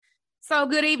So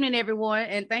good evening, everyone,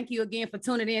 and thank you again for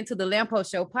tuning in to the Lampo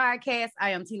Show podcast.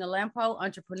 I am Tina Lampo,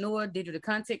 entrepreneur, digital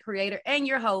content creator, and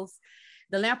your host.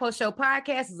 The Lampo Show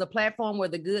podcast is a platform where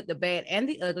the good, the bad, and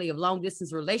the ugly of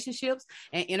long-distance relationships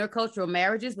and intercultural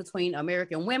marriages between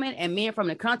American women and men from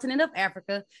the continent of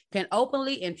Africa can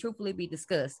openly and truthfully be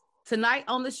discussed. Tonight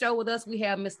on the show with us, we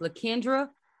have Miss Lakendra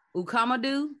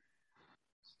Ukamadu.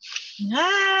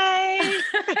 Hi.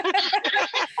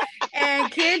 And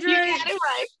Kendra, you got it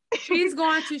right. She's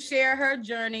going to share her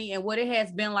journey and what it has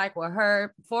been like with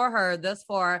her, for her thus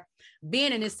far,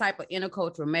 being in this type of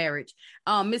intercultural marriage.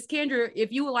 Miss Kendra,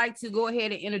 if you would like to go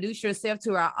ahead and introduce yourself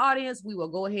to our audience, we will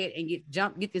go ahead and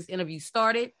get this interview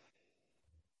started.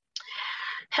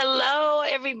 Hello,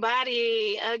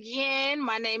 everybody. Again,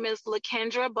 my name is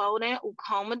Lakendra Bowden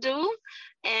Ukamadu,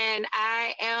 and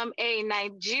I am a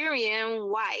Nigerian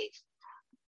wife.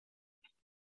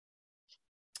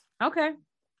 Okay.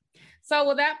 So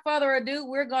without further ado,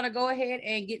 we're going to go ahead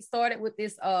and get started with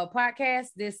this podcast,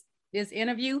 this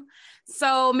interview.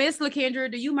 So Miss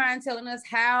Lakendra, do you mind telling us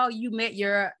how you met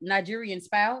your Nigerian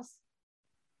spouse?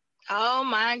 Oh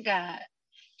my God.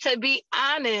 To be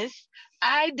honest,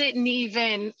 I didn't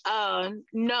even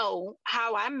know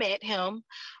how I met him.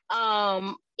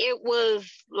 It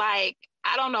was like,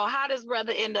 I don't know how this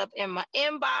brother ended up in my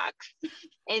inbox.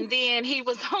 And then he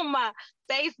was on my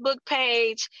Facebook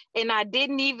page, and I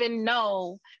didn't even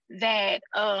know that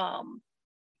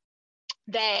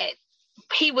that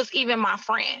he was even my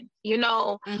friend. You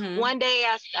know, One day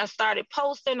I started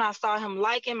posting, I saw him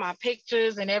liking my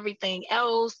pictures and everything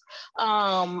else.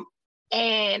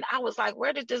 And I was like,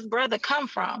 where did this brother come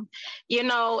from? You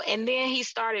know, and then he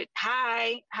started,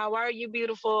 hi, how are you,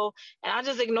 beautiful? And I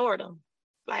just ignored him.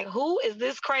 Like, who is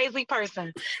this crazy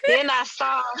person? Then I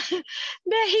saw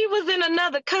that he was in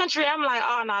another country. I'm like,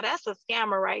 oh, no, that's a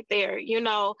scammer right there, you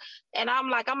know? And I'm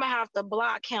like, I'm going to have to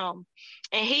block him.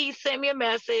 And he sent me a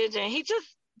message, and he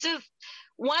just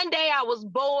one day I was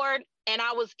bored, and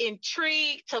I was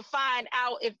intrigued to find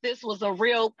out if this was a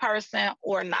real person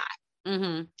or not.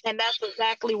 And that's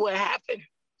exactly what happened.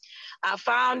 I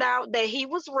found out that he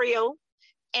was real.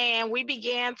 And we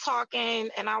began talking,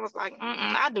 and I was like,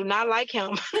 I do not like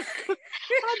him. I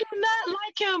do not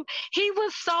like him. He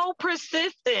was so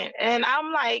persistent. And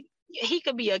I'm like, he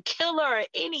could be a killer or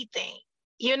anything.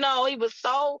 You know, he was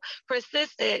so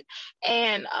persistent.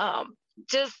 And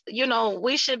just, you know,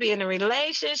 we should be in a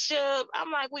relationship.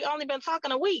 I'm like, we only been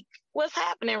talking a week. What's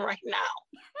happening right now?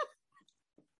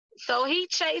 So he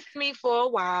chased me for a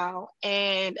while.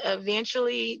 And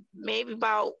eventually, maybe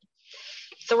about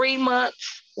 3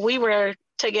 months, we were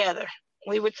together.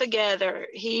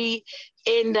 He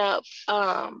ended up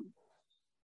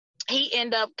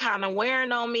kind of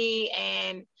wearing on me,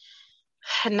 and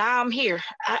now I'm here.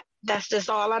 That's just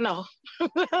all I know.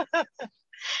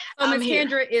 So Ms.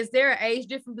 Kendra, is there an age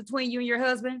difference between you and your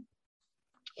husband?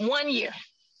 1 year.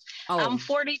 Oh. I'm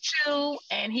 42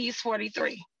 and he's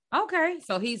 43. Okay,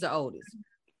 so he's the oldest.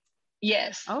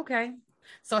 Yes. Okay.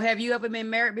 So have you ever been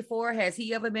married before? Has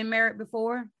he ever been married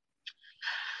before?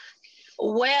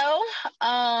 Well,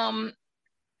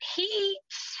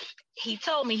 he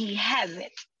told me he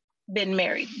hasn't been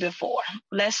married before.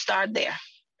 Let's start there.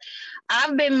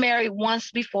 I've been married once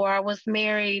before. I was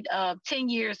married 10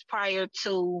 years prior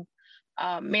to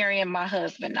marrying my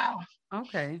husband now.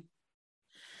 Okay.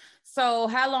 So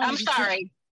how long? I'm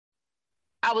sorry.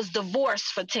 I was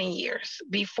divorced for 10 years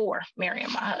before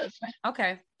marrying my husband.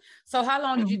 Okay. So how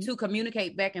long did you two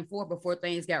communicate back and forth before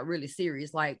things got really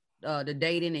serious, like the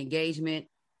dating, engagement,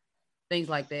 things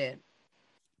like that?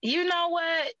 You know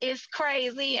what? It's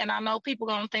crazy. And I know people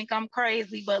going to think I'm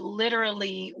crazy, but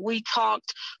literally we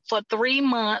talked for 3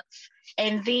 months,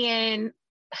 and then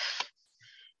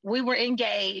we were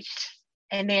engaged,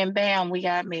 and then bam, we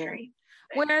got married.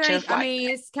 Well, I mean,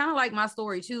 it's kind of like my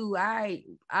story too.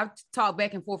 I've talked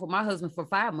back and forth with my husband for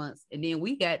 5 months, and then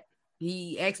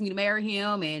he asked me to marry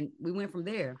him, and we went from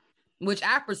there, which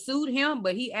I pursued him,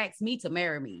 but he asked me to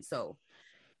marry me. So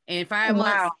in 5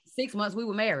 months, 6 months, we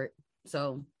were married.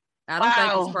 So I don't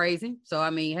think it's crazy. So, I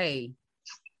mean, hey,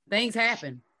 things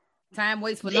happen. Time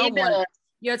waits for no one.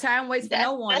 Your time waits for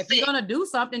no one. If you're going to do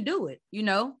something, do it. You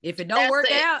know, if it don't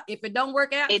work out,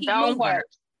 it don't work.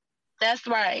 That's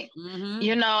right.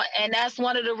 You know, and that's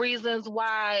one of the reasons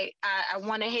why I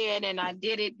went ahead and I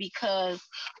did it, because,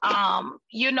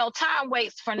 you know, time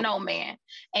waits for no man.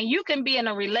 And you can be in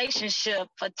a relationship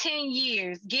for 10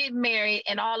 years, get married,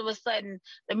 and all of a sudden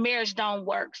the marriage don't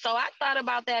work. So I thought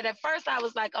about that. At first I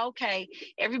was like, okay,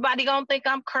 everybody gonna think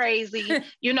I'm crazy.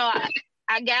 You know,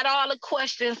 I got all the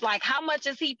questions like, how much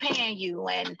is he paying you?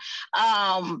 And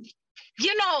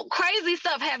crazy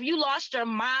stuff. Have you lost your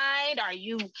mind? Are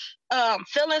you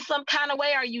feeling some kind of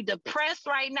way? Are you depressed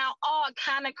right now? All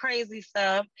kind of crazy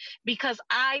stuff, because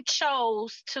I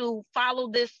chose to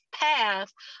follow this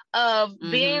path of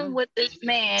being with this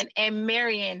man and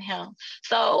marrying him.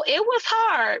 So it was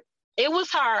hard. It was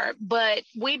hard, but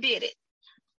we did it.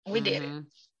 We did it.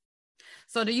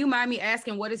 So do you mind me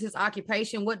asking, what is his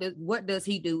occupation? What does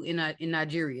he do in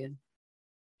Nigeria?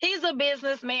 He's a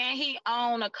businessman. He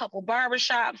owns a couple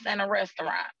barbershops and a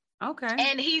restaurant.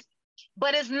 Okay.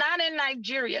 But it's not in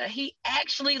Nigeria. He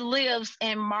actually lives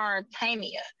in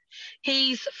Mauritania.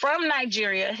 He's from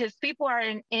Nigeria. His people are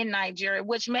in Nigeria,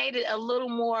 which made it a little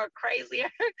more crazier.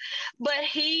 But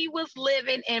he was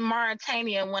living in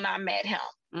Mauritania when I met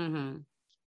him.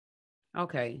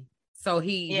 Okay. So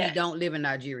he don't live in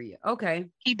Nigeria. Okay.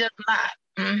 He does not.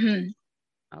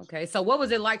 Okay. So what was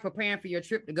it like preparing for your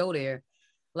trip to go there?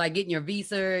 Like getting your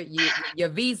visa,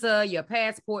 your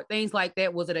passport, things like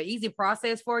that. Was it an easy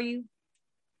process for you?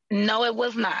 No, it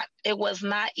was not. It was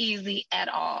not easy at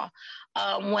all.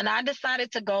 When I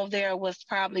decided to go there, it was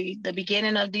probably the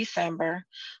beginning of December.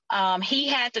 He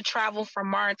had to travel from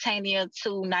Mauritania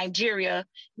to Nigeria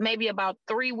maybe about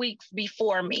 3 weeks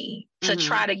before me to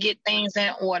try to get things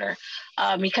in order,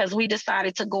 because we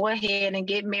decided to go ahead and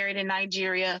get married in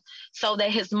Nigeria so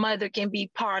that his mother can be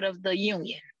part of the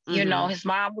union. His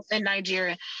mom was in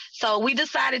Nigeria. So we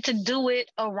decided to do it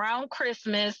around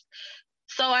Christmas.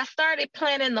 So I started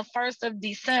planning the 1st of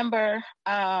December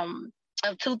of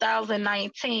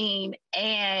 2019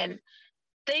 and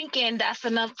thinking that's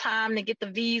enough time to get the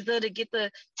visa, to get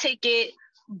the ticket.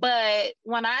 But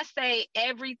when I say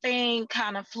everything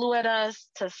kind of flew at us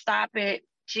to stop it,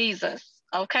 Jesus,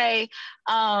 okay?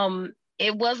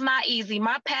 It was not easy.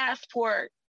 My passport,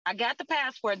 I got the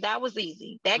passport. That was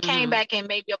easy. That came back in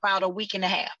maybe about a week and a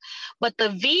half. But the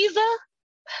visa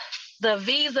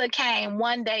came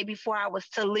one day before I was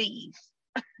to leave.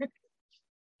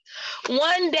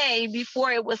 One day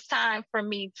before it was time for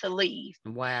me to leave.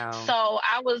 Wow. So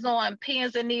I was on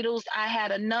pins and needles. I had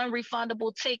a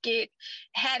non-refundable ticket.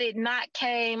 Had it not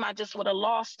came, I just would have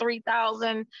lost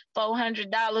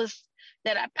 $3,400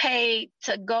 that I paid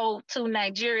to go to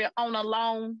Nigeria on a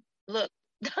loan. Look,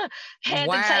 had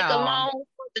to take a loan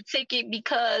for the ticket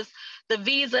because the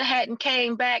visa hadn't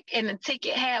came back and the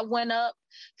ticket had went up.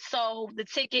 So the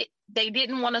ticket, they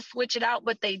didn't want to switch it out,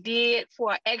 but they did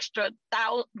for an extra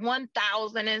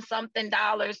 $1,000 and something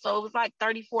dollars. So it was like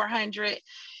 $3,400.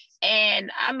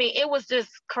 And I mean, it was just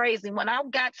crazy. When I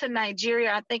got to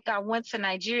Nigeria, I think I went to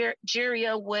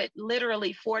Nigeria with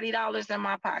literally $40 in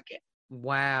my pocket.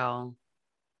 Wow.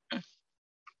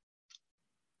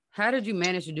 How did you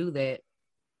manage to do that?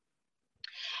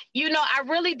 I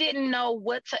really didn't know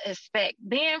what to expect.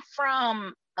 Being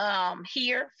from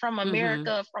here, from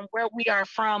America, from where we are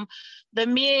from, the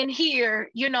men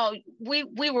here,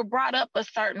 we were brought up a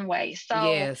certain way.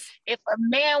 So if a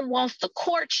man wants to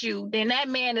court you, then that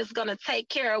man is going to take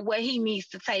care of what he needs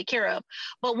to take care of.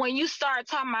 But when you start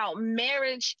talking about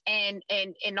marriage and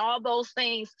all those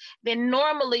things, then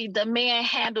normally the man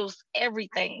handles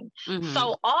everything.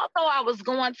 So although I was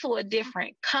going to a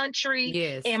different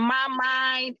country, in my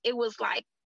mind, it was like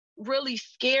really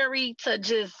scary to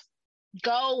just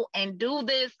go and do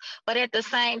this. But at the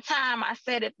same time, I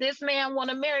said, if this man want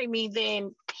to marry me,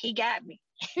 then he got me.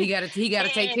 He got to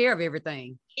take care of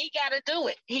everything. He got to do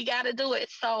it. He got to do it.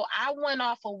 So I went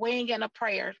off a wing and a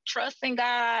prayer, trusting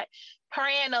God,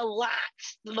 praying a lot.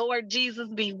 Lord Jesus,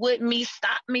 be with me.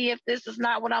 Stop me if this is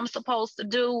not what I'm supposed to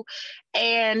do.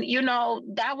 And,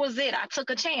 that was it. I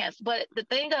took a chance. But the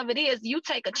thing of it is, you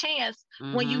take a chance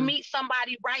when you meet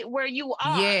somebody right where you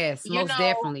are. Yes, most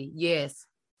definitely. Yes.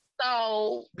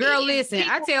 So, girl, listen,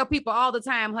 I tell people all the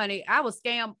time, honey, I was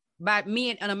scammed by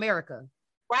men in America.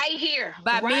 Right here.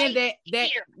 By men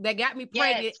that got me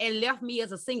pregnant and left me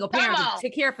as a single parent to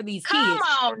care for these kids.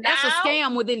 That's a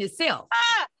scam within itself.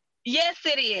 Yes,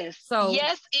 it is. So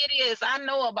yes, it is. I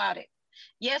know about it.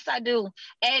 Yes, I do.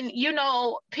 And,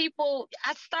 people,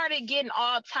 I started getting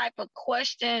all type of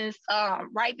questions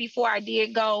right before I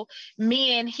did go.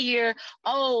 Men here,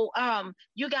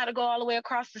 you got to go all the way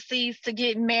across the seas to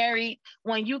get married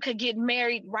when you could get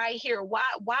married right here. Why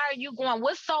are you going?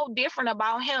 What's so different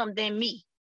about him than me?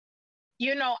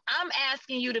 I'm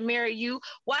asking you to marry you.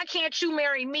 Why can't you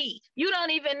marry me? You don't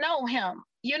even know him,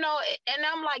 and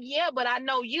I'm like, yeah, but I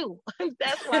know you.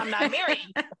 That's why I'm not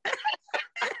marrying.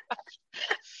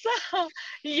 So,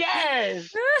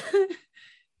 yes. Oh,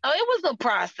 it was a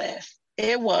process.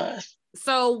 It was.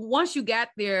 So once you got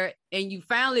there and you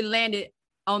finally landed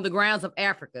on the grounds of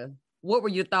Africa, what were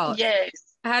your thoughts? Yes.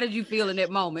 How did you feel in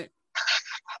that moment?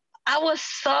 I was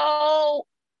so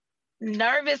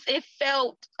nervous. It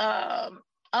felt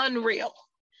unreal.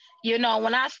 You know,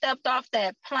 when I stepped off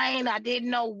that plane, I didn't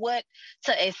know what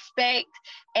to expect.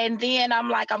 And then I'm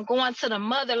like, I'm going to the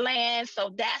motherland.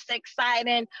 So that's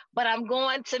exciting. But I'm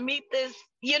going to meet this,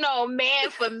 you know,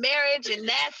 man for marriage. And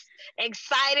that's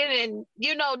exciting. And,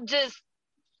 you know, just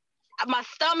my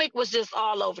stomach was just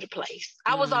all over the place.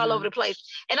 I was all over the place.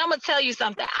 And I'm going to tell you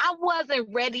something. I wasn't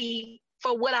ready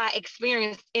for what I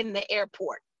experienced in the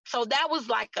airport. So that was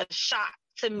like a shock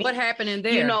to me. What happened in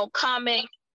there? You know, coming.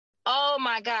 Oh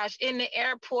my gosh, in the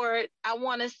airport, I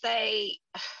want to say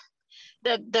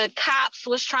the cops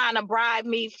was trying to bribe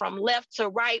me from left to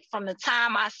right from the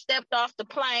time I stepped off the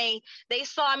plane. They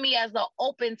saw me as an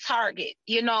open target.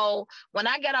 You know, when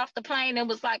I got off the plane, it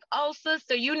was like, oh,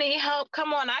 sister, you need help?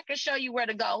 Come on, I can show you where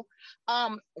to go.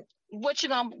 What you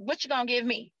gonna give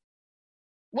me?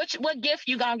 What gift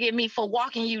you gonna give me for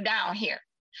walking you down here?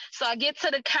 So I get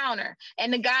to the counter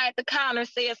and the guy at the counter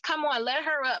says, come on, let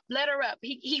her up.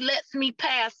 He lets me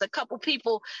pass a couple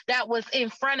people that was in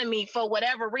front of me for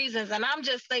whatever reasons. And I'm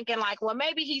just thinking like, well,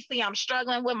 maybe he see I'm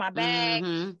struggling with my bag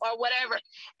or whatever.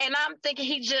 And I'm thinking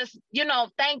he just, you know,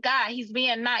 thank God he's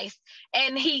being nice.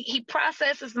 And he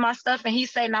processes my stuff and he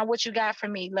say, now what you got for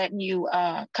me letting you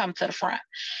come to the front?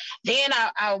 Then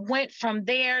I went from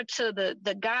there to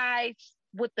the guys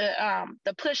with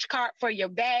the push cart for your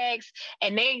bags,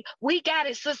 and we got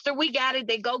it, sister, we got it.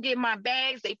 They go get my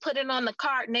bags, they put it on the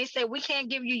cart, and they say we can't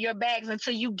give you your bags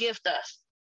until you gift us.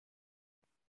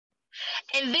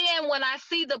 And then when I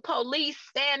see the police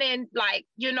standing, like,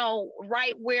 you know,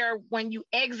 right where when you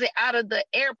exit out of the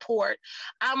airport,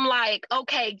 I'm like,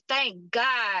 okay, thank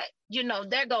God, you know,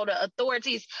 there go the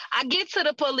authorities. I get to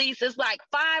the police, it's like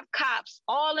 5 cops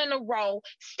all in a row,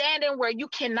 standing where you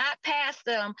cannot pass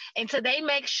them until they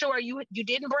make sure you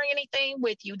didn't bring anything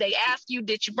with you. They ask you,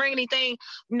 did you bring anything?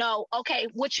 No. Okay,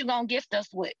 what you gonna gift us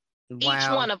with? Wow. Each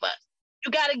one of us.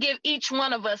 You got to give each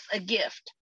one of us a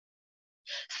gift.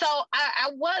 So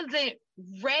I wasn't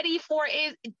ready for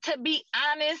it, to be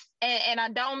honest, and I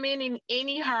don't mean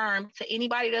any harm to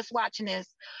anybody that's watching this,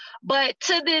 but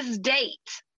to this date,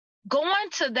 going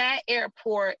to that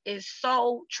airport is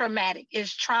so traumatic.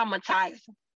 It's traumatizing.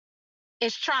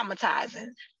 It's traumatizing.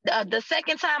 The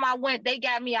second time I went, they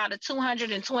got me out of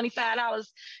 $225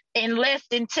 in less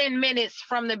than 10 minutes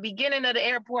from the beginning of the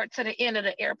airport to the end of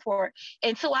the airport,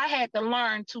 until I had to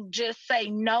learn to just say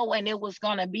no, and it was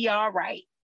going to be all right.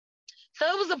 So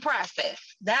it was a process.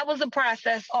 That was a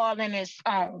process all in its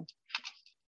own.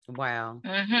 Wow.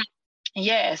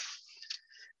 Yes.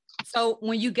 So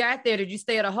when you got there, did you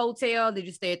stay at a hotel? Did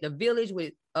you stay at the village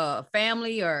with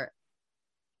family or?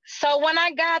 So when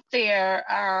I got there,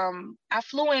 I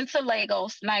flew into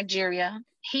Lagos, Nigeria.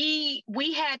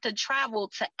 We had to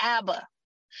travel to Aba,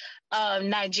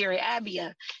 Nigeria,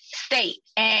 Abia state.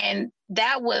 And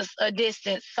that was a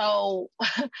distance. So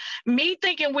me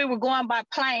thinking we were going by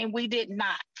plane, we did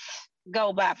not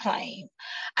go by plane.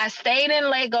 I stayed in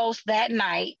Lagos that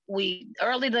night.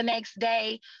 Early the next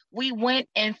day, we went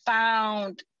and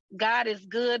found God is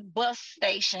Good bus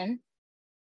station.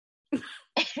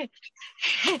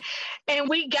 And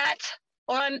we got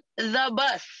on the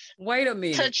bus. Wait a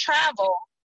minute. To travel.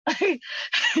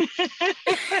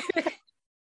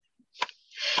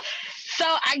 So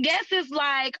I guess it's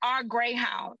like our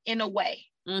Greyhound in a way.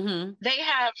 They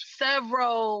have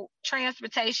several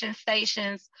transportation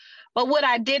stations, but what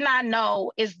I did not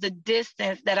know is the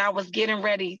distance that I was getting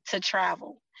ready to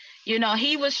travel. You know,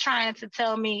 he was trying to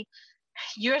tell me,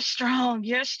 you're strong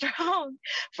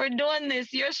for doing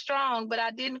this, you're strong, but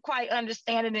I didn't quite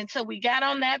understand it until we got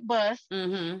on that bus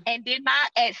and did not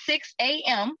at 6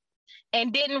 a.m.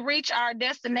 and didn't reach our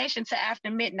destination till after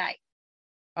midnight.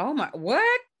 Oh my,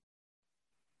 what?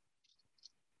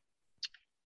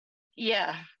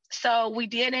 Yeah. So we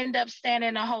did end up staying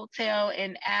in a hotel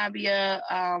in Abia,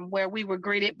 where we were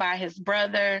greeted by his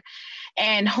brother,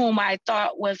 and whom I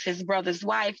thought was his brother's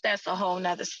wife. That's a whole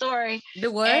nother story. The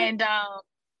what? And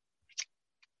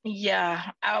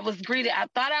yeah, I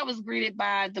thought I was greeted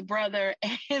by the brother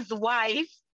and his wife.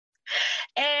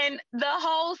 And the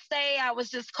whole stay, I was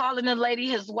just calling the lady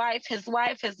his wife. Who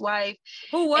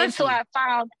was and she? So I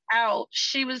found out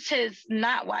she was his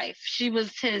not wife. She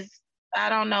was his, I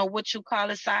don't know what you call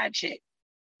a side chick.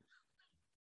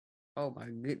 Oh my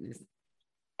goodness.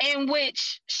 In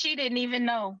which she didn't even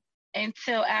know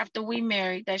until after we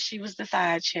married that she was the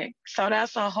side chick. So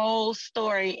that's a whole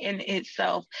story in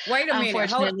itself. Wait a minute.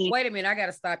 Wait a minute. I got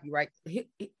to stop you right.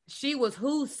 She was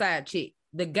whose side chick?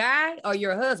 The guy or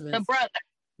your husband? The brother.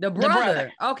 The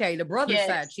brother. Okay, the brother's yes.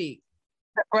 side chick.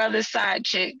 The brother's side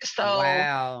chick. So,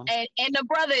 Wow. and the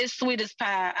brother is sweet as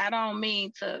pie. I don't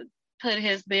mean to put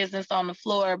his business on the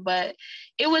floor, but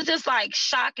it was just like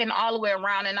shocking all the way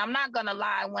around. And I'm not gonna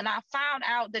lie, when I found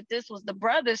out that this was the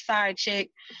brother's side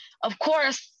chick, of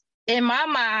course, in my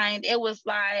mind, it was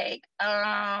like,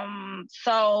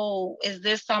 so is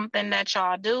this something that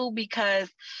y'all do? Because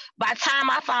by the time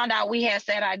I found out we had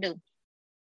said I do,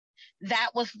 that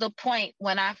was the point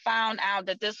when I found out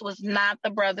that this was not the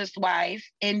brother's wife.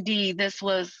 Indeed, this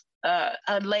was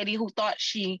a lady who thought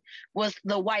she was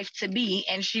the wife to be,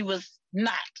 and she was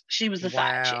not. She was a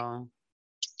side chick.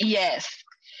 Yes.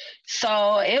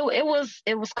 So it was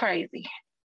crazy.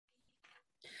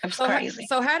 It was crazy.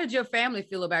 So how did your family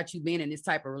feel about you being in this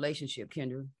type of relationship,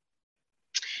 Kendra?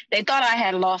 They thought I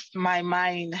had lost my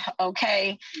mind.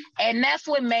 Okay. And that's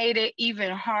what made it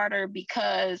even harder,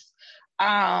 because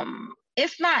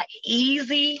it's not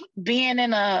easy being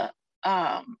in a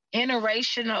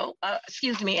interracial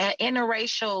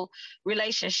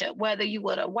relationship, whether you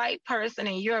with a white person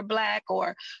and you're black,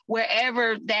 or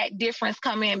wherever that difference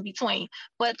come in between.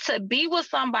 But to be with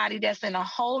somebody that's in a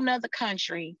whole nother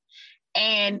country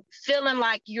and feeling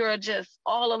like you're just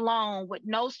all alone with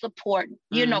no support,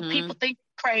 you know, people think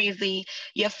you're crazy,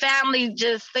 your family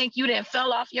just think you didn't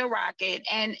fell off your rocket,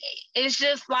 and it's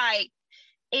just like,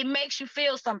 it makes you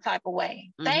feel some type of way.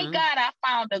 Thank God I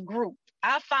found a group.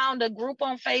 I found a group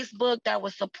on Facebook that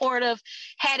was supportive.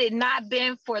 Had it not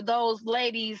been for those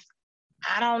ladies,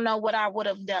 I don't know what I would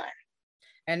have done.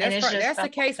 And that's the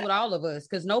case with all of us,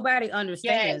 because nobody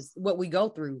understands what we go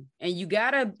through. And you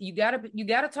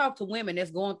gotta talk to women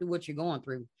that's going through what you're going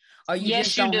through, or you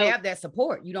just don't have that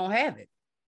support. You don't have it.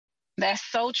 That's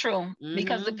so true,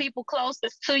 because the people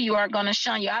closest to you are going to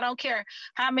shun you. I don't care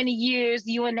how many years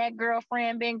you and that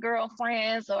girlfriend been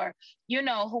girlfriends, or, you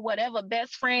know, whatever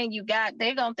best friend you got,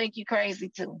 they're going to think you crazy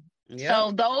too. Yep.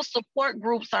 So those support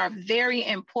groups are very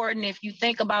important if you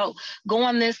think about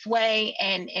going this way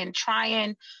and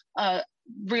trying a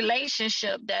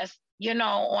relationship that's, you know,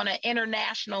 on an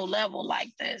international level like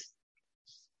this.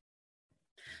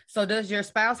 So does your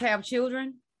spouse have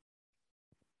children?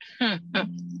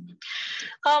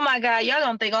 Oh my God, y'all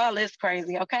don't think all this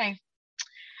crazy, okay?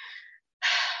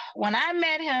 When I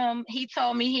met him, he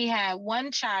told me he had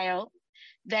one child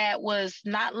that was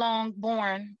not long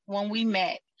born when we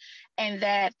met, and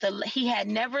that he had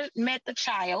never met the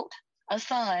child, a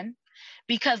son,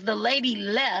 because the lady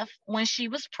left when she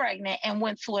was pregnant and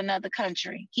went to another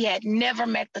country. He had never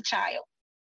met the child.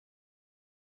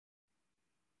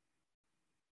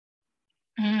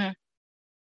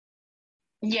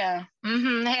 Yeah,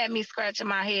 had me scratching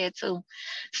my head too.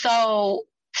 So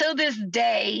to this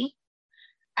day,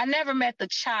 I never met the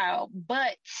child,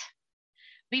 but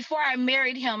before I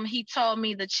married him, he told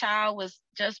me the child was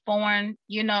just born,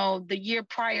 you know, the year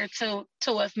prior to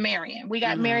us marrying. We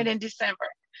got married in December.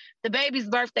 The baby's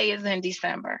birthday is in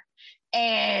December.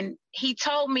 And he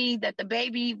told me that the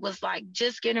baby was like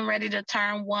just getting ready to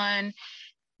turn 1.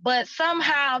 But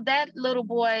somehow that little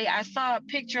boy, I saw a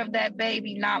picture of that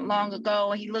baby not long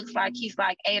ago. He looks like he's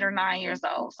like 8 or 9 years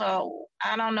old. So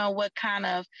I don't know what kind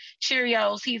of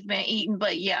Cheerios he's been eating,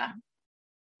 but yeah.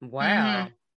 Wow.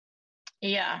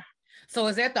 Yeah. So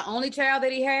is that the only child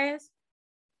that he has?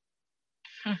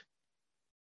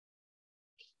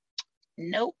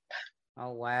 Nope.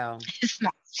 Oh, wow. It's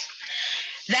not.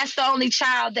 That's the only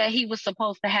child that he was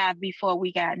supposed to have before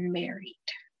we got married.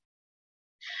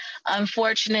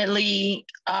 Unfortunately,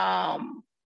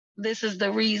 this is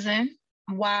the reason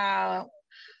why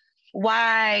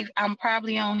I'm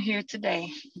probably on here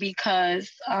today,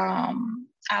 because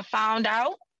I found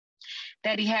out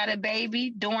that he had a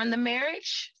baby during the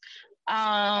marriage.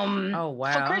 Oh,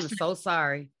 wow. I'm so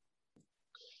sorry.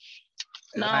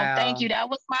 No, Thank you. That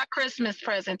was my Christmas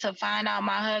present, to find out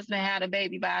my husband had a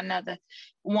baby by another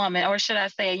woman, or should I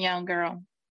say a young girl.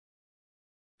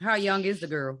 How young is the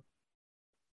girl?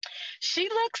 She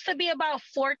looks to be about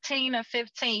 14 or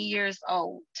 15 years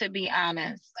old, to be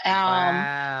honest.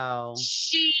 Wow.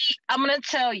 I'm going to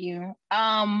tell you,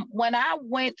 when I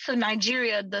went to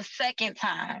Nigeria the second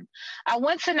time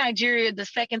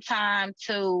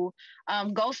to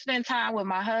go spend time with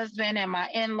my husband and my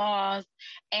in-laws.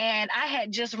 And I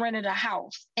had just rented a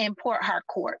house in Port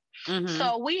Harcourt.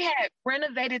 So we had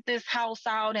renovated this house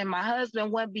out, and my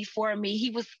husband went before me. He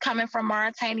was coming from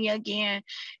Mauritania again.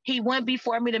 He went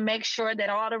before me to make sure that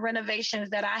all the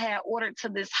renovations that I had ordered to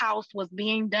this house was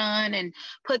being done and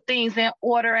put things in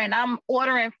order. And I'm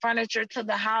ordering furniture to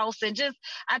the house, and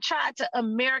I tried to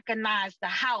Americanize the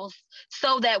house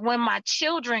so that when my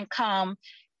children come,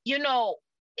 you know,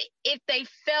 if they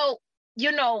felt,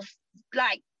 you know,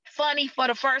 like funny for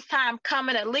the first time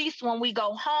coming, at least when we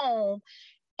go home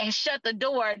and shut the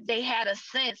door, they had a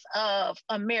sense of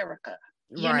America,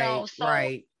 you know? So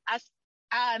right.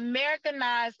 I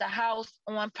Americanized the house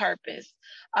on purpose.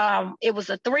 It was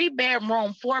a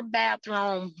 3-bedroom,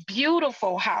 4-bathroom,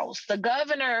 beautiful house. The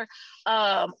governor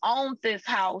owned this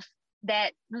house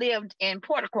that lived in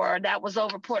Port Court, that was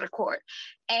over Port Court.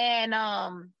 And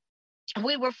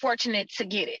we were fortunate to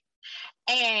get it.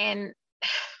 And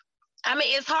I mean,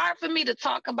 it's hard for me to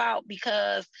talk about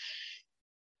because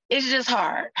it's just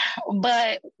hard.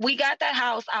 But we got that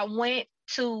house. I went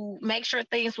to make sure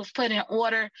things was put in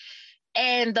order.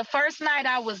 And the first night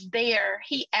I was there,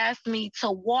 he asked me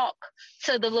to walk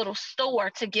to the little store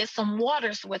to get some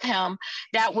waters with him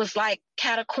that was like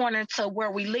cat a corner to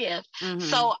where we lived. Mm-hmm.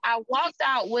 So I walked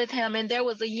out with him, and there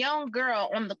was a young girl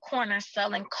on the corner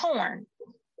selling corn.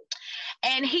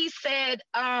 And he said,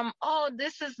 oh,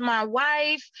 this is my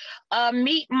wife.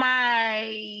 Meet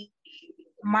my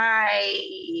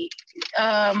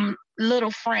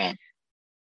little friend.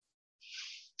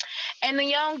 And the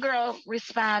young girl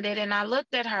responded, and I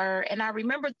looked at her, and I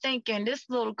remember thinking, this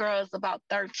little girl is about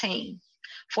 13,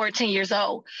 14 years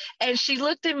old. And she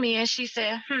looked at me and she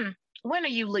said, when are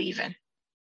you leaving?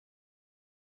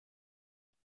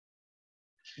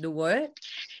 The what?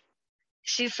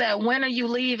 She said, when are you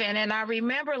leaving? And I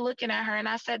remember looking at her and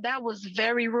I said, that was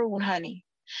very rude, honey.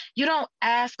 You don't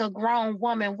ask a grown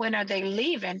woman, when are they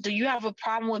leaving? Do you have a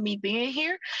problem with me being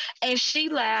here? And she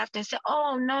laughed and said,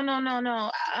 oh,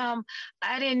 no.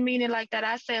 I didn't mean it like that.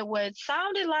 I said, well, it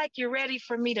sounded like you're ready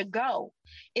for me to go.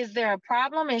 Is there a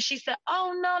problem? And she said,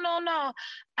 oh, no.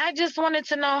 I just wanted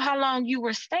to know how long you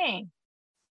were staying.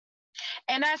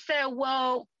 And I said,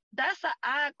 well, that's an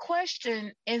odd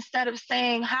question. Instead of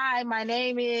saying, hi, my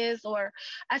name is, or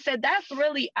I said, that's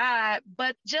really odd,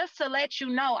 but just to let you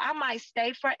know, I might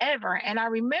stay forever. And I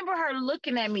remember her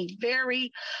looking at me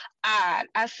very odd.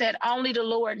 I said, only the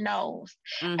Lord knows.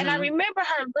 Mm-hmm. And I remember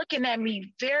her looking at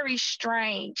me very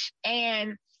strange.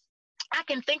 And I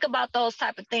can think about those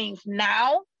type of things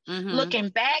now, looking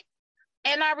back.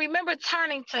 And I remember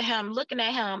turning to him, looking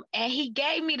at him, and he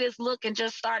gave me this look and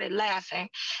just started laughing.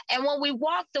 And when we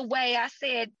walked away, I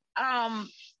said,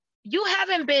 you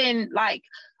haven't been like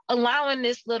allowing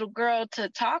this little girl to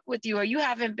talk with you, or you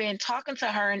haven't been talking to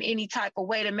her in any type of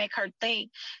way to make her think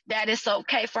that it's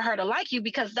okay for her to like you,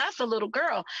 because that's a little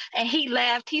girl. And he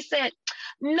laughed. He said,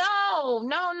 no,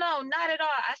 not at all.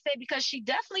 I said, because she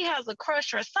definitely has a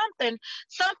crush or something.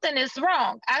 Something is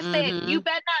wrong. I said, you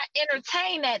better not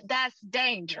entertain that. That's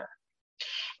danger.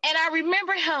 And I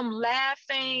remember him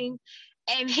laughing,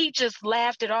 and he just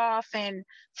laughed it off. And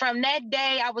from that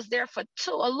day, I was there for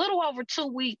a little over 2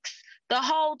 weeks. The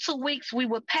whole 2 weeks we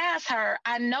would pass her,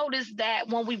 I noticed that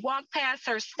when we walked past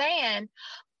her stand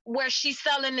where she's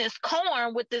selling this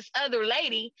corn with this other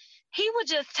lady, he would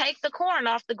just take the corn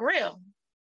off the grill.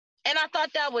 And I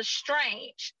thought that was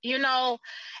strange, you know,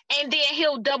 and then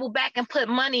he'll double back and put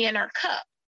money in her cup.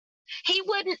 He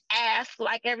wouldn't ask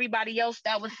like everybody else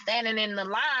that was standing in the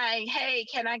line, hey,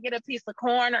 can I get a piece of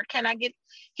corn, or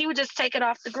he would just take it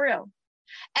off the grill.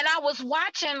 And I was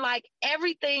watching like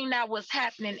everything that was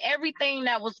happening, everything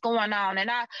that was going on. And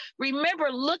I remember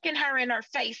looking her in her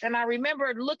face, and I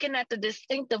remember looking at the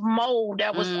distinctive mold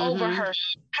that was over her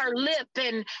lip,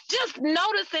 and just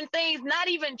noticing things, not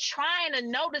even trying to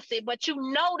notice it, but you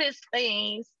notice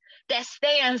things that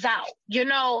stands out, you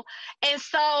know? And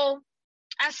so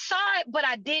I saw it, but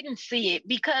I didn't see it,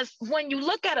 because when you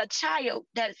look at a child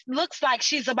that looks like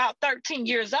she's about 13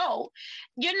 years old,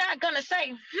 you're not going to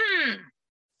say,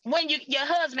 when your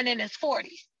husband in his 40s.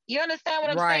 You understand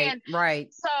what I'm saying?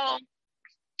 Right. So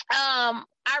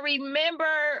I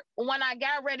remember when I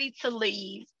got ready to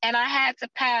leave and I had to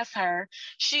pass her,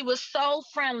 she was so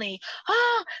friendly.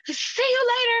 Oh, see you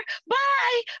later.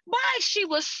 Bye. She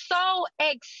was so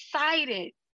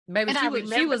excited. Baby,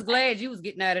 she was glad you was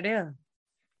getting out of there.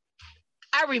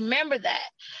 I remember that.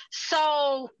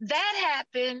 So that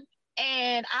happened,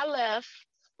 and I left.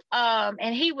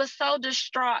 And he was so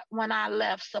distraught when I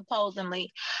left,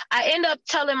 supposedly. I ended up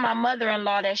telling my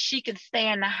mother-in-law that she could stay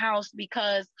in the house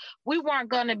because we weren't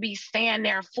going to be staying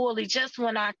there fully, just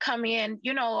when I come in,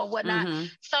 you know, or whatnot.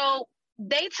 So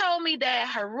they told me that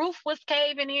her roof was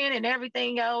caving in and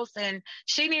everything else, and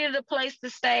she needed a place to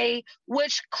stay,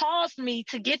 which caused me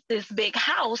to get this big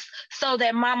house so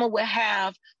that mama would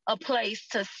have a place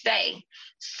to stay.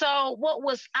 So what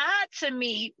was odd to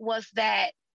me was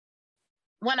that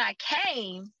when I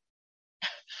came,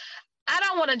 I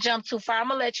don't want to jump too far. I'm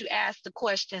going to let you ask the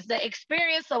questions. The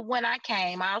experience of when I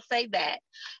came, I'll say that.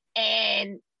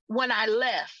 And when I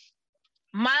left,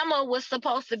 Mama was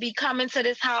supposed to be coming to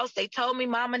this house. They told me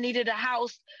mama needed a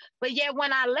house. But yet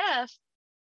when I left,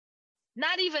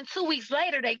 not even 2 weeks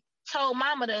later, they told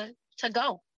mama to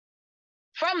go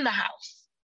from the house.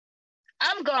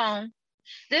 I'm gone.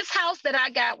 This house that I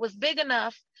got was big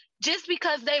enough just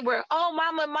because they were, oh,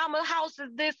 mama house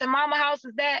is this and mama house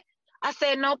is that. I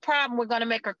said, no problem. We're going to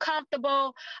make her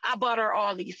comfortable. I bought her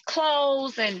all these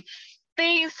clothes and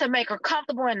things to make her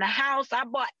comfortable in the house. I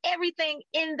bought everything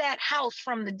in that house,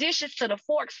 from the dishes to the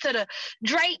forks to the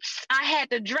drapes. I had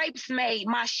the drapes made,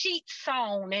 my sheets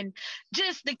sewn, and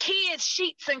just the kids'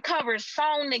 sheets and covers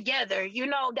sewn together, you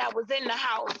know, that was in the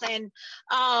house. And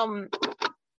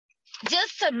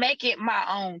just to make it my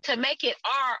own, to make it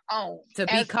our own, to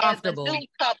be comfortable. As a new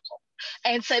couple.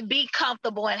 And to be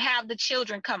comfortable and have the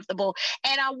children comfortable.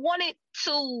 And I wanted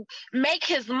to make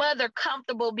his mother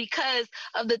comfortable because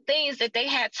of the things that they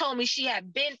had told me she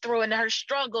had been through and her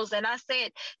struggles. And I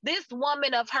said, this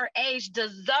woman of her age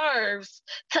deserves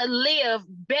to live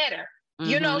better.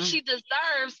 You know, she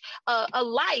deserves a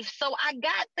life. So I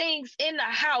got things in the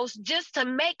house just to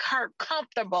make her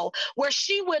comfortable, where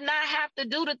she would not have to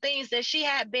do the things that she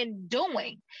had been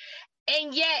doing.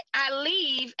 And yet I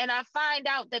leave and I find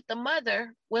out that the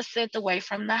mother was sent away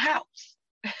from the house.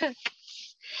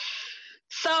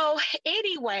 So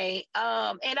anyway,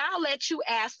 and I'll let you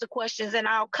ask the questions and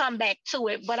I'll come back to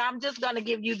it, but I'm just going to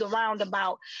give you the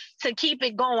roundabout to keep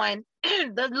it going.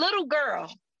 The little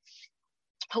girl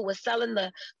who was selling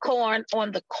the corn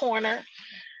on the corner,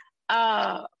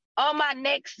 on my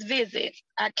next visit,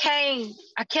 I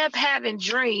kept having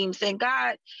dreams, and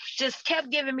God just kept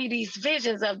giving me these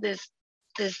visions of this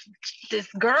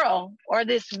girl or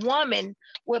this woman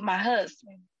with my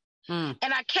husband. And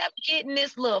I kept getting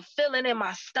this little feeling in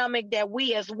my stomach that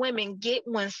we as women get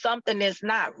when something is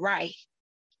not right.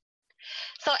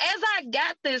 So as I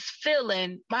got this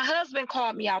feeling, my husband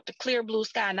called me out the clear blue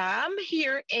sky. Now I'm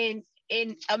here in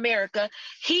America.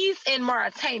 He's in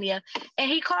Mauritania,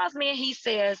 and he calls me and he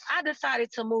says, I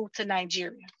decided to move to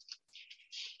Nigeria.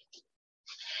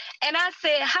 And I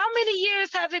said, how many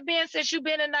years have it been since you've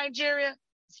been in Nigeria?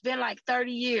 It's been like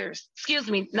 30 years. Excuse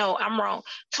me. No, I'm wrong.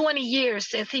 20 years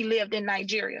since he lived in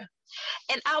Nigeria.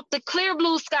 And out the clear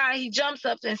blue sky, he jumps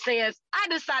up and says, I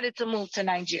decided to move to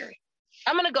Nigeria.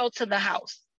 I'm going to go to the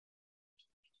house.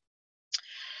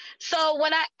 So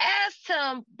when I asked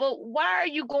him, but why are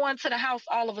you going to the house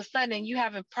all of a sudden? And you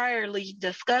haven't priorly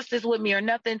discussed this with me or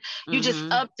nothing. You just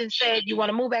upped and said you want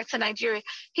to move back to Nigeria.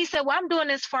 He said, well, I'm doing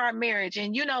this for our marriage.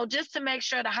 And, you know, just to make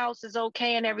sure the house is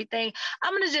okay and everything,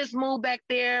 I'm going to just move back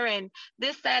there and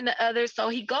this, that, and the other. So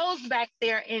he goes back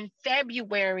there in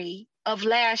February of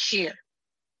last year,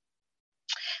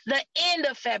 the end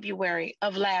of February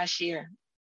of last year.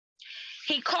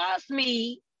 He calls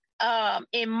me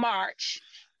in March.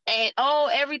 And, oh,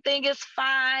 everything is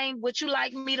fine. Would you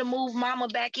like me to move mama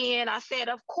back in? I said,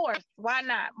 of course. Why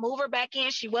not? Move her back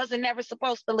in. She wasn't never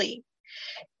supposed to leave.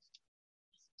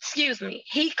 Excuse me.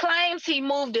 He claims he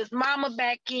moved his mama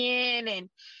back in and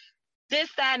this,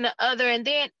 that, and the other. And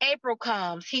then April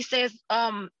comes. He says,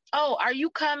 oh, are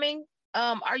you coming?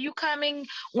 Are you coming?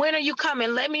 When are you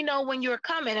coming? Let me know when you're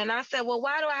coming. And I said, well,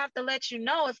 why do I have to let you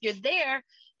know if you're there?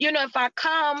 You know, if I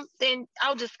come, then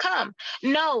I'll just come.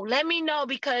 No, let me know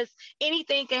because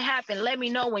anything can happen. Let me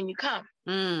know when you come.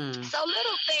 So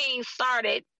little things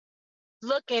started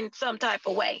looking some type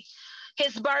of way.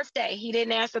 His birthday, he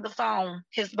didn't answer the phone.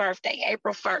 His birthday,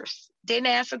 April 1st, didn't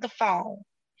answer the phone.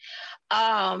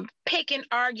 Picking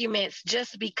arguments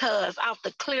just because out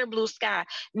the clear blue sky,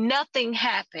 nothing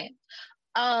happened.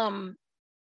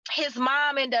 His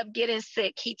mom ended up getting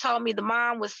sick. He told me the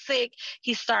mom was sick.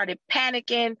 He started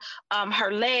panicking.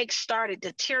 Her legs started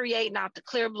deteriorating out the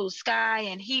clear blue sky,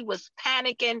 and he was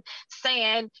panicking,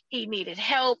 saying he needed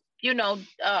help, you know,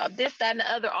 this, that, and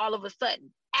the other all of a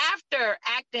sudden, after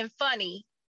acting funny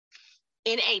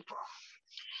in April.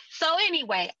 So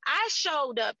anyway, I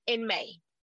showed up in May.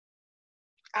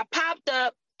 I popped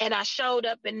up and I showed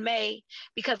up in May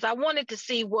because I wanted to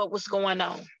see what was going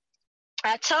on.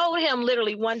 I told him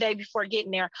literally one day before getting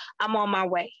there, I'm on my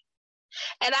way.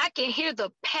 And I can hear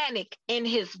the panic in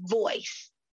his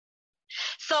voice.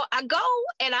 So I go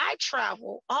and I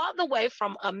travel all the way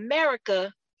from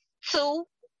America to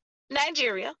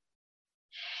Nigeria.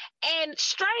 And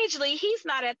strangely, he's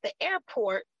not at the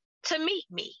airport to meet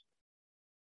me.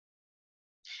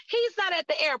 He's not at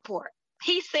the airport.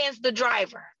 He sends the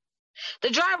driver.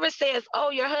 The driver says, oh,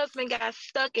 your husband got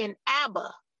stuck in Abba.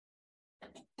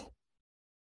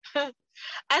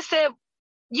 I said,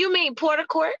 you mean Port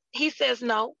Harcourt? He says,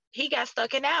 no, he got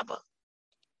stuck in Abba.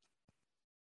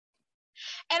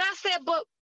 And I said, but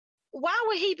why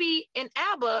would he be in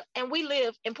Alba and we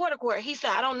live in Port Court? He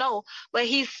said, I don't know, but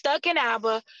he's stuck in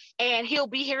Alba and he'll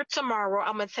be here tomorrow.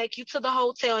 I'm going to take you to the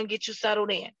hotel and get you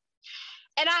settled in.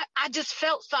 And I just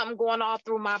felt something going all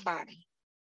through my body.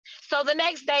 So the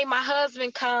next day, my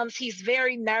husband comes. He's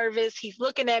very nervous. He's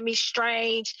looking at me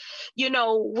strange. You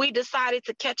know, we decided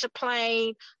to catch a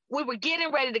plane. We were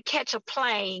getting ready to catch a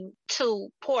plane to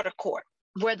Port Court,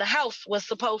 where the house was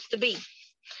supposed to be.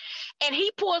 And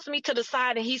he pulls me to the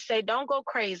side and he said, don't go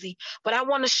crazy, but I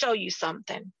want to show you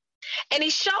something. And he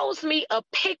shows me a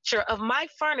picture of my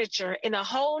furniture in a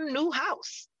whole new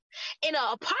house, in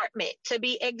an apartment to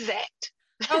be exact.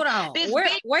 Hold on.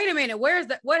 Wait a minute.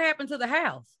 What happened to the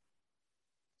house?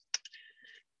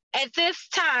 At this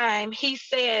time, he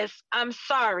says, I'm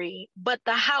sorry, but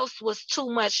the house was too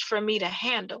much for me to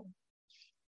handle.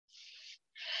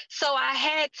 So I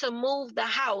had to move the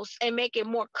house and make it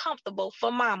more comfortable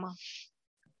for mama.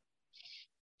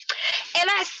 And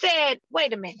I said,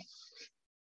 wait a minute.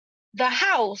 The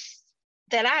house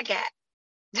that I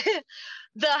got,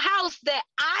 the house that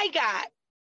I got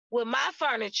with my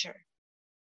furniture,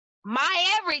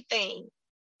 my everything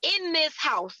in this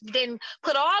house, then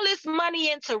put all this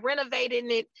money into renovating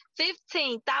it,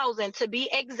 $15,000 to be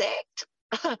exact,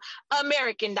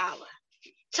 American dollar.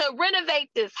 To renovate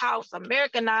this house,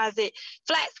 Americanize it,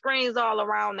 flat screens all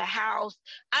around the house.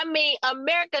 I mean,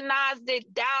 Americanized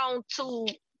it down to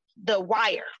the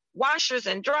wire, washers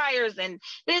and dryers and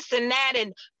this and that,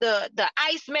 and the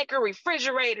ice maker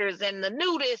refrigerators and the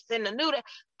new this and the new that.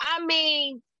 I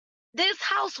mean, this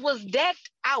house was decked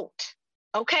out,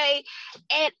 okay?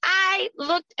 And I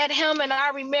looked at him and I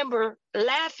remember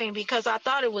laughing because I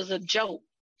thought it was a joke.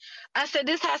 I said,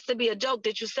 this has to be a joke.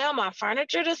 Did you sell my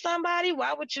furniture to somebody?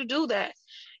 Why would you do that?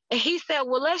 And he said,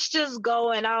 well, let's just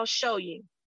go and I'll show you.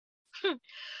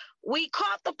 We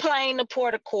caught the plane to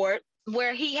Port Court,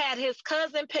 where he had his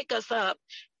cousin pick us up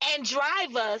and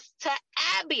drive us to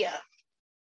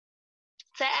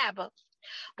Abba.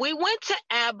 We went to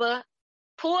Abba,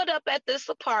 pulled up at this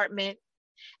apartment,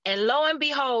 and lo and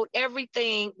behold,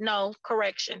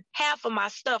 half of my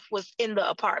stuff was in the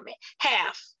apartment.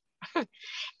 Half.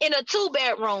 In a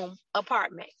 2-bedroom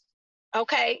apartment,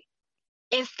 okay?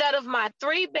 Instead of my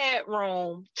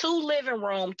 3-bedroom, 2 living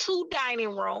room, 2 dining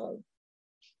room,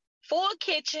 4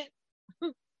 kitchen,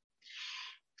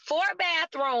 4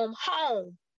 bathroom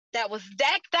home that was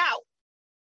decked out,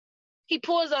 he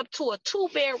pulls up to a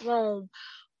 2-bedroom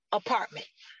apartment,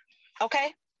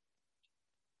 okay?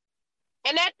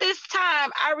 And at this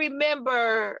time, I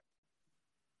remember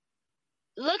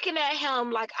looking at him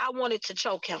like I wanted to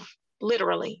choke him,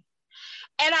 literally.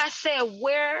 And I said,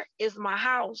 where is my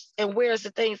house and where's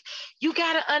the things? You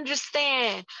got to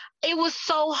understand, it was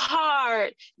so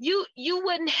hard. You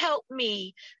wouldn't help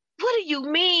me. What do you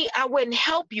mean I wouldn't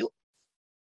help you?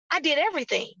 I did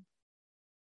everything.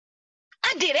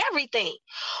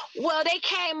 Well, they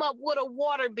came up with a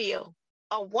water bill.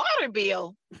 A water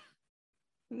bill?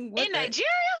 In Nigeria?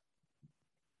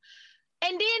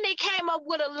 And then they came up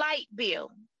with a light bill.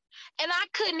 And I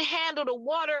couldn't handle the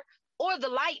water or the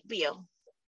light bill.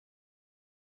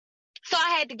 So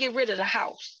I had to get rid of the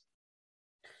house.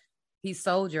 He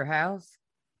sold your house?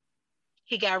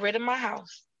 He got rid of my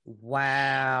house.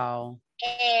 Wow.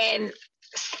 And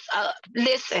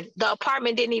listen, the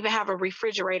apartment didn't even have a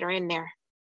refrigerator in there.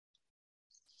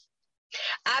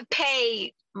 I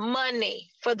paid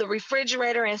money for the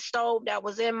refrigerator and stove that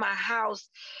was in my house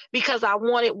because I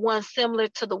wanted one similar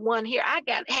to the one here. I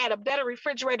had a better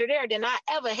refrigerator there than I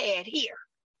ever had here.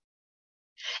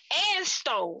 And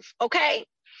stove, okay?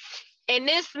 And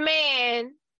this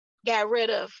man got rid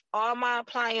of all my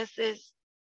appliances.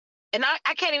 And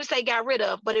I can't even say got rid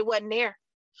of, but it wasn't there.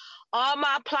 All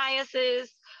my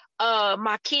appliances,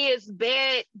 my kids'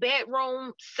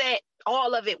 bedroom set,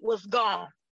 all of it was gone.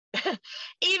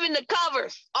 Even the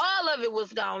covers, all of it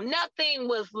was gone. Nothing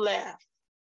was left.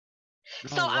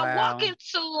 So wow. I walk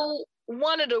into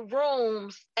one of the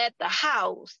rooms at the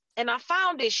house and I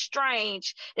found it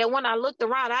strange that when I looked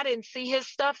around, I didn't see his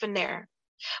stuff in there.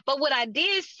 But what I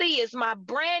did see is my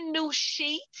brand new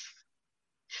sheets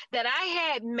that I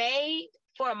had made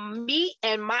for me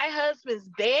and my husband's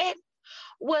bed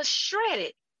was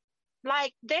shredded.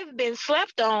 Like they've been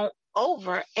slept on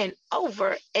over and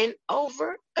over and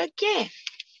over again.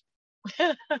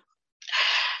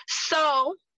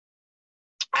 So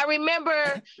I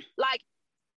remember like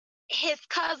his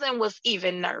cousin was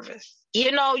even nervous.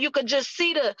 You know, you could just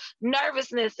see the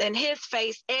nervousness in his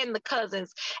face and the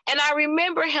cousins. And I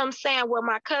remember him saying, well,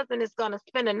 my cousin is going to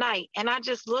spend the night. And I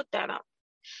just looked at him.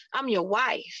 I'm your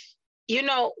wife. You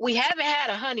know, we haven't had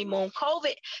a honeymoon.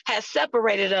 COVID has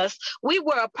separated us. We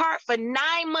were apart for 9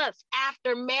 months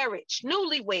after marriage,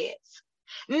 newlyweds.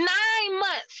 9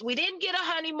 months. We didn't get a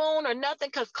honeymoon or nothing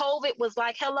because COVID was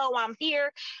like, hello, I'm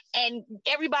here. And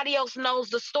everybody else knows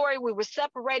the story. We were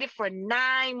separated for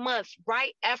 9 months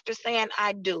right after saying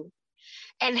I do.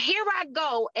 And here I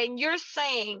go, and you're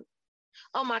saying,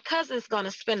 oh, my cousin's going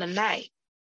to spend the night.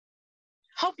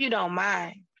 Hope you don't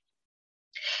mind.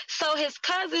 So his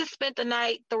cousin spent the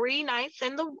night 3 nights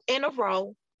in a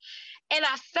row. And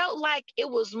I felt like it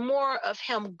was more of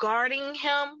him guarding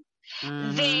him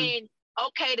than,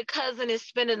 okay, the cousin is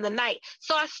spending the night.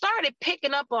 So I started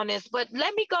picking up on this, but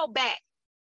let me go back.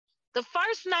 The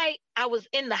first night I was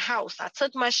in the house, I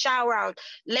took my shower out,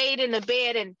 laid in the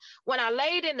bed. And when I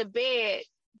laid in the bed,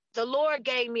 the Lord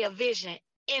gave me a vision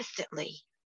instantly.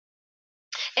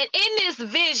 And in this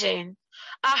vision,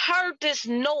 I heard this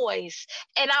noise,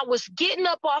 and I was getting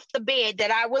up off the bed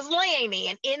that I was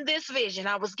laying in this vision.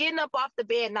 I was getting up off the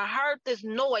bed, and I heard this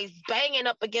noise banging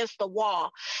up against the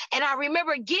wall. And I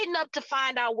remember getting up to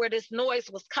find out where this noise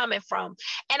was coming from.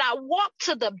 And I walked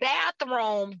to the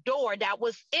bathroom door that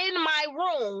was in my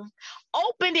room,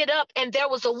 opened it up, and there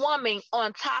was a woman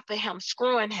on top of him,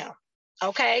 screwing him,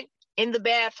 okay, in the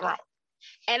bathroom.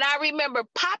 And I remember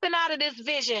popping out of this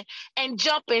vision and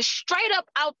jumping straight up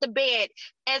out the bed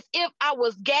as if I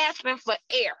was gasping for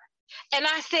air. And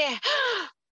I said,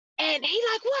 and he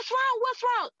like, what's wrong? What's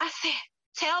wrong? I said,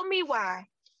 tell me why.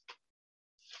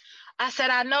 I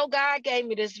said, I know God gave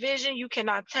me this vision. You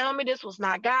cannot tell me this was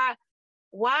not God.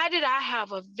 Why did I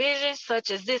have a vision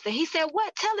such as this? And he said,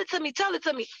 what? Tell it to me. Tell it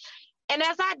to me. And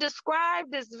as I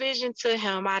described this vision to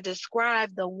him, I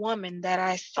described the woman that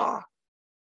I saw.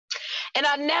 And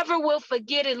I never will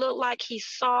forget, it looked like he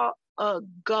saw a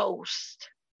ghost.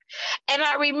 And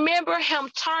I remember him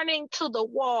turning to the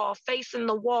wall, facing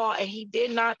the wall, and he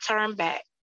did not turn back.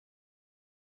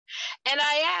 And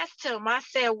I asked him, I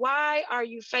said, why are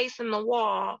you facing the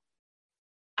wall?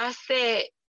 I said,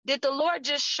 did the Lord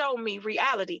just show me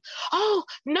reality? Oh,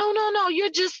 no, you're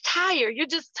just tired. You're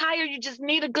just tired. You just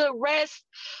need a good rest.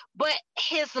 But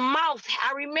his mouth,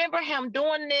 I remember him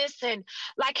doing this, and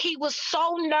like he was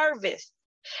so nervous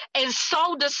and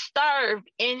so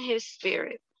disturbed in his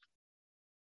spirit.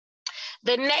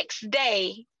 The next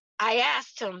day, I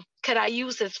asked him, could I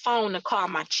use his phone to call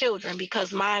my children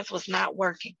because mine was not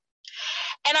working.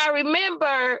 And I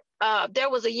remember there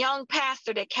was a young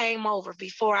pastor that came over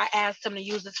before I asked him to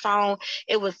use his phone.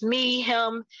 It was me,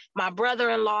 him, my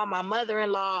brother-in-law, my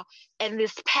mother-in-law, and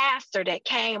this pastor that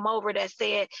came over that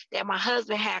said that my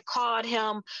husband had called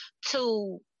him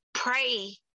to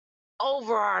pray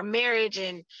over our marriage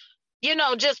and, you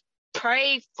know, just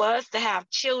pray for us to have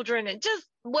children and just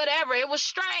whatever. It was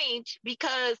strange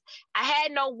because I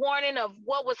had no warning of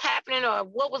what was happening or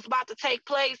what was about to take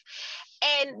place.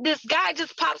 And this guy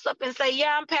just pops up and say,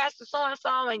 yeah, I'm Pastor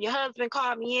so-and-so, and your husband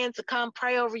called me in to come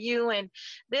pray over you and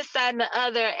this, that, and the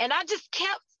other. And I just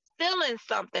kept feeling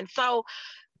something. So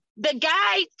the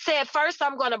guy said, first,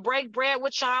 I'm going to break bread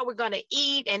with y'all. We're going to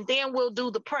eat, and then we'll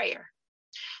do the prayer.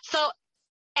 So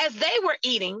as they were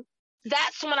eating,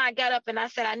 that's when I got up and I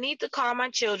said, I need to call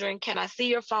my children. Can I see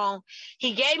your phone?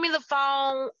 He gave me the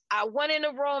phone. I went in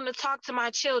the room to talk to my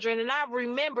children, and I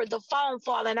remember the phone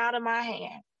falling out of my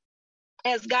hand.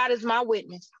 As God is my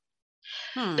witness.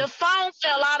 The phone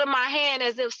fell out of my hand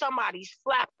as if somebody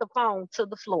slapped the phone to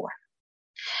the floor.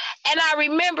 And I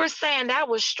remember saying, that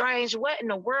was strange. What in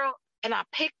the world? And I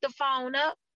picked the phone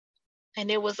up,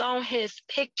 and it was on his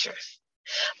pictures,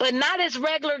 but not his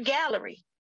regular gallery.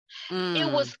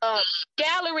 It was a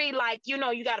gallery like, you know,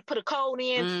 you got to put a code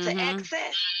in to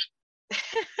access.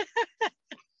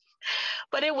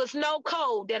 But it was no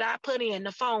code that I put in.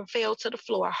 The phone fell to the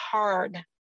floor hard.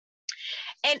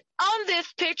 And on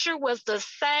this picture was the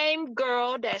same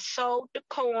girl that sold the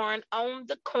corn on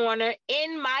the corner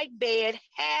in my bed,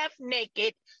 half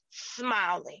naked,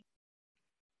 smiling.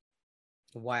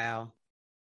 Wow.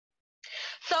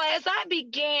 So as I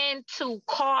began to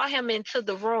call him into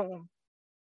the room,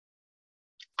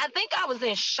 I think I was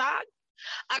in shock.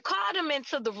 I called him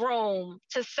into the room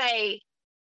to say,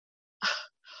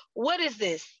 what is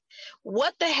this?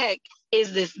 What the heck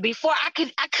is this? Before I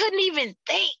couldn't even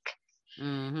think.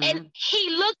 And he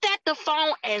looked at the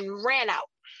phone and ran out.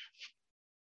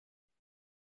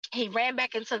 He ran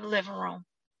back into the living room.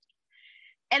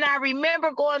 And I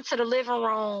remember going to the living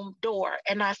room door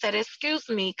and I said, excuse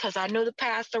me, because I knew the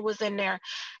pastor was in there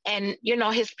and, you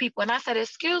know, his people. And I said,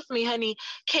 excuse me, honey,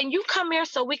 can you come here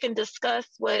so we can discuss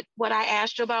what I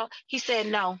asked you about? He said,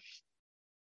 no.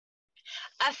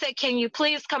 I said, can you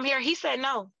please come here? He said,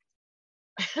 no,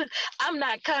 I'm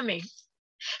not coming.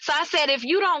 So I said, if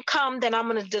you don't come, then I'm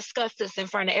going to discuss this in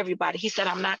front of everybody. He said,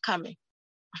 I'm not coming.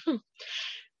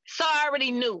 So I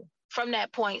already knew from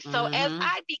that point. So as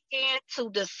I began to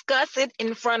discuss it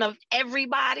in front of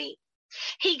everybody,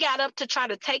 he got up to try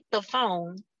to take the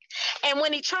phone. And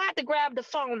when he tried to grab the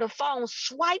phone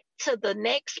swiped to the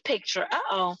next picture.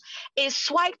 It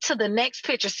swiped to the next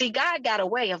picture. See, God got a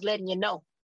way of letting you know.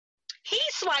 He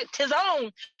swiped his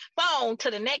own phone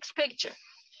to the next picture.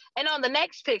 And on the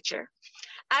next picture,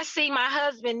 I see my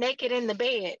husband naked in the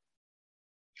bed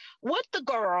with the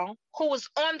girl who was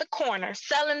on the corner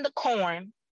selling the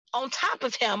corn on top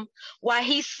of him while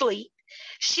he sleep.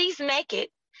 She's naked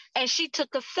and she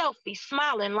took a selfie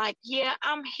smiling like, yeah,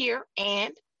 I'm here.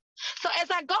 And so as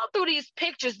I go through these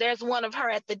pictures, there's one of her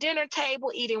at the dinner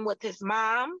table eating with his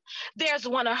mom. There's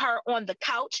one of her on the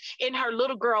couch in her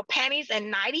little girl panties and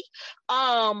nightie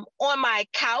on my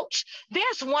couch.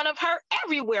 There's one of her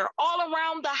everywhere, all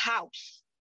around the house.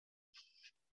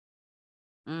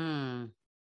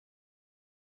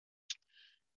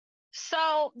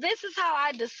 So this is how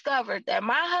I discovered that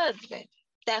my husband,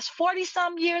 that's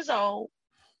 40-some years old,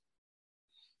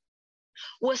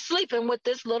 was sleeping with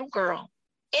this little girl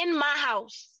in my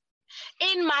house,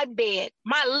 in my bed,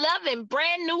 my loving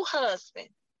brand new husband.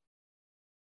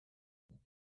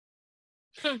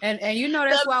 And you know,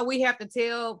 that's why we have to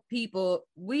tell people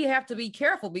we have to be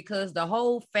careful, because the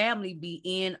whole family be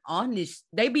in on this.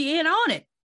 They be in on it.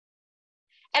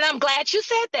 And I'm glad you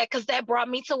said that, because that brought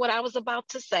me to what I was about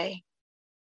to say.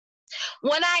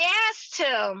 When I asked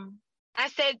him, I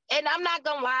said, and I'm not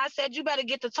going to lie, I said, you better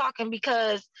get to talking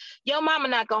because your mama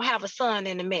not going to have a son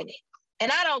in a minute.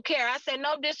 And I don't care. I said,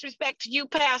 no disrespect to you,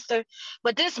 Pastor,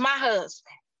 but this is my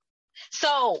husband.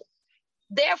 So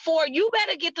therefore, you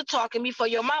better get to talking before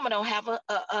your mama don't have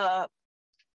a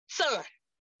son,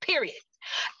 period.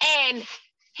 And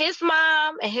his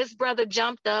mom and his brother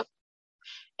jumped up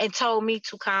and told me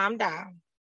to calm down.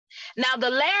 Now,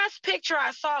 the last picture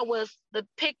I saw was the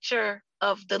picture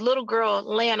of the little girl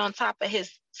laying on top of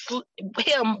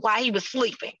him while he was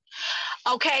sleeping,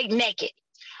 okay, naked.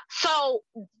 So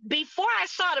before I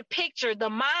saw the picture, the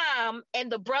mom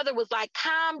and the brother was like,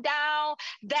 calm down,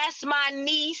 that's my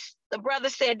niece. The brother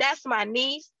said, that's my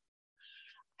niece.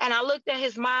 And I looked at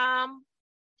his mom,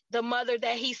 the mother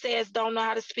that he says don't know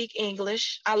how to speak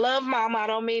English. I love mama, I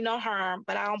don't mean no harm,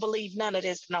 but I don't believe none of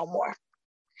this no more.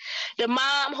 The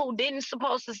mom who didn't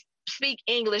supposed to speak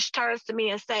English turns to me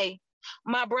and say,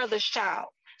 my brother's child.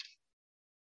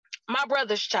 My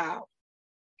brother's child.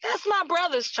 That's my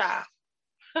brother's child.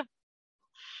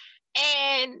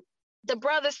 And the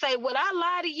brother say, would I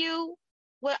lie to you?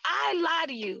 Would I lie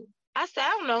to you? I said,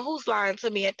 I don't know who's lying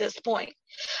to me at this point.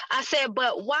 I said,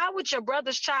 but why would your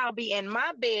brother's child be in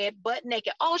my bed butt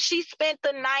naked? Oh, she spent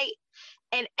the night.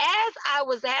 And as I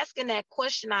was asking that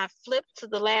question, I flipped to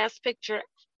the last picture,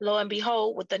 lo and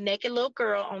behold, with the naked little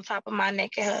girl on top of my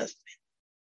naked husband.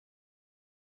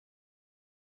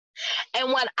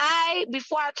 And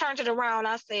before I turned it around,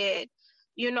 I said,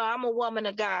 you know, I'm a woman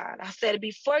of God. I said,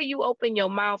 before you open your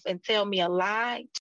mouth and tell me a lie,